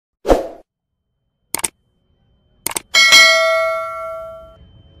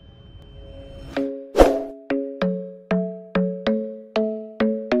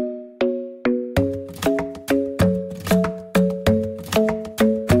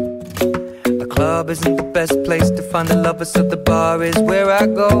club isn't the best place to find the lovers, so the bar is where I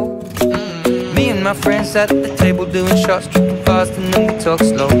go. Me and my friends at the table doing shots, tripping fast, and then we talk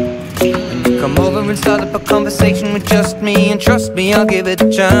slow. And you come over and start up a conversation with just me, and trust me, I'll give it a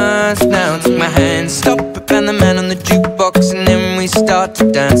chance. Now take my hand, stop it, and the man on the jukebox, and then we start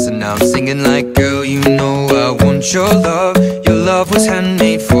to dance. And now I'm singing like, girl, you know I want your love. Your love was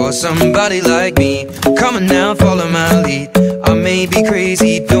handmade for somebody like me. Come on now, follow my lead. I may be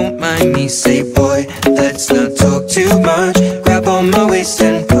crazy, don't mind me. Say, boy, let's not talk too much. Grab on my waist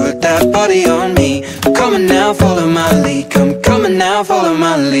and put that body on me. Come on now, follow my lead. Come on now, follow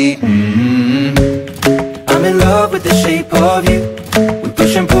my lead. I'm in love with the shape of you. We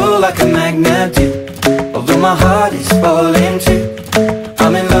push and pull like a magnet do. Although my heart is falling too,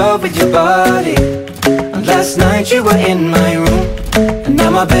 I'm in love with your body. And last night you were in my room, and now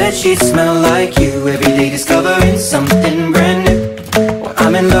my bedsheets smell like you. Every day discovering something brand new. Well,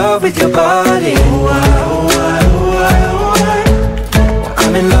 I'm in love with your body.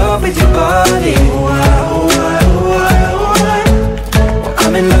 I'm in love with your body.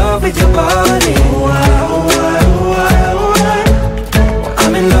 I'm in love with your body.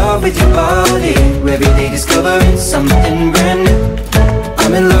 I'm in love with your body. Every day discovering something brand new.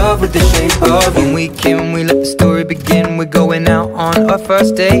 I'm in love with the shape of you. When we came, we let the story begin. We're going out on our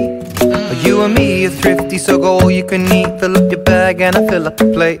first date. You and me are thrifty, so go all you can eat. Fill up your bag and I fill up the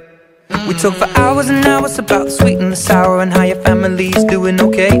plate. We talk for hours and hours about the sweet and the sour, and how your family's doing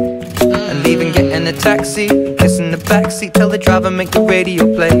okay. And leaving, getting a taxi, kissing the backseat, tell the driver make the radio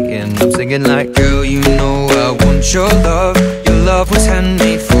play. And I'm singing like, girl, you know I want your love. Your love was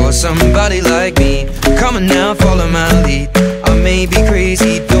handmade for somebody like me. Come on now, follow my lead. I may be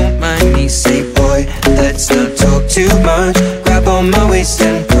crazy, don't mind me. Say, boy, let's not talk too much. Grab on my waist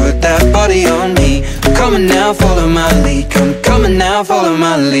and put that body on me. Come on now, follow my lead. Come on now, follow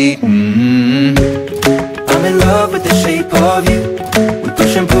my lead. I'm in love with the shape of you. We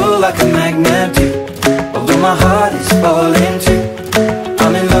push and pull like a magnet do. Although my heart is falling too,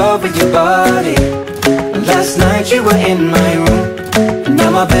 I'm in love with your body. And last night you were in my room, and now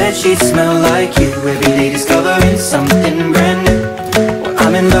my bedsheets smell like you. Every day discovering something brand new. Well,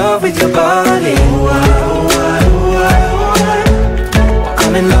 I'm in love with your body.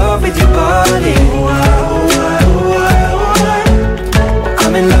 I'm in love with your body.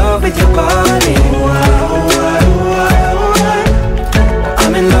 I'm in love with your body.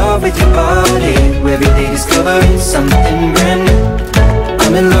 I'm in love with your body. Every day discovering something brand new.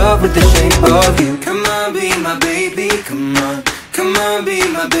 I'm in love with the shape of you. Come on, be my baby, come on. Come on, be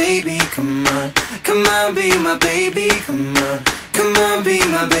my baby, come on. Come on, be my baby, come on. Come on, be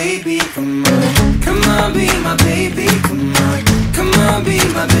my baby, come on. Come on, be my baby, come on. Come on, be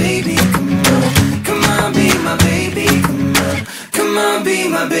my baby, come on. Come on, be my baby, come on. Come on, be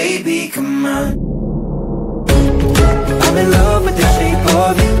my baby, come on. I'm in love with the shape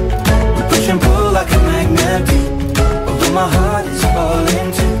of you. We push and pull like a magnet do. Although my heart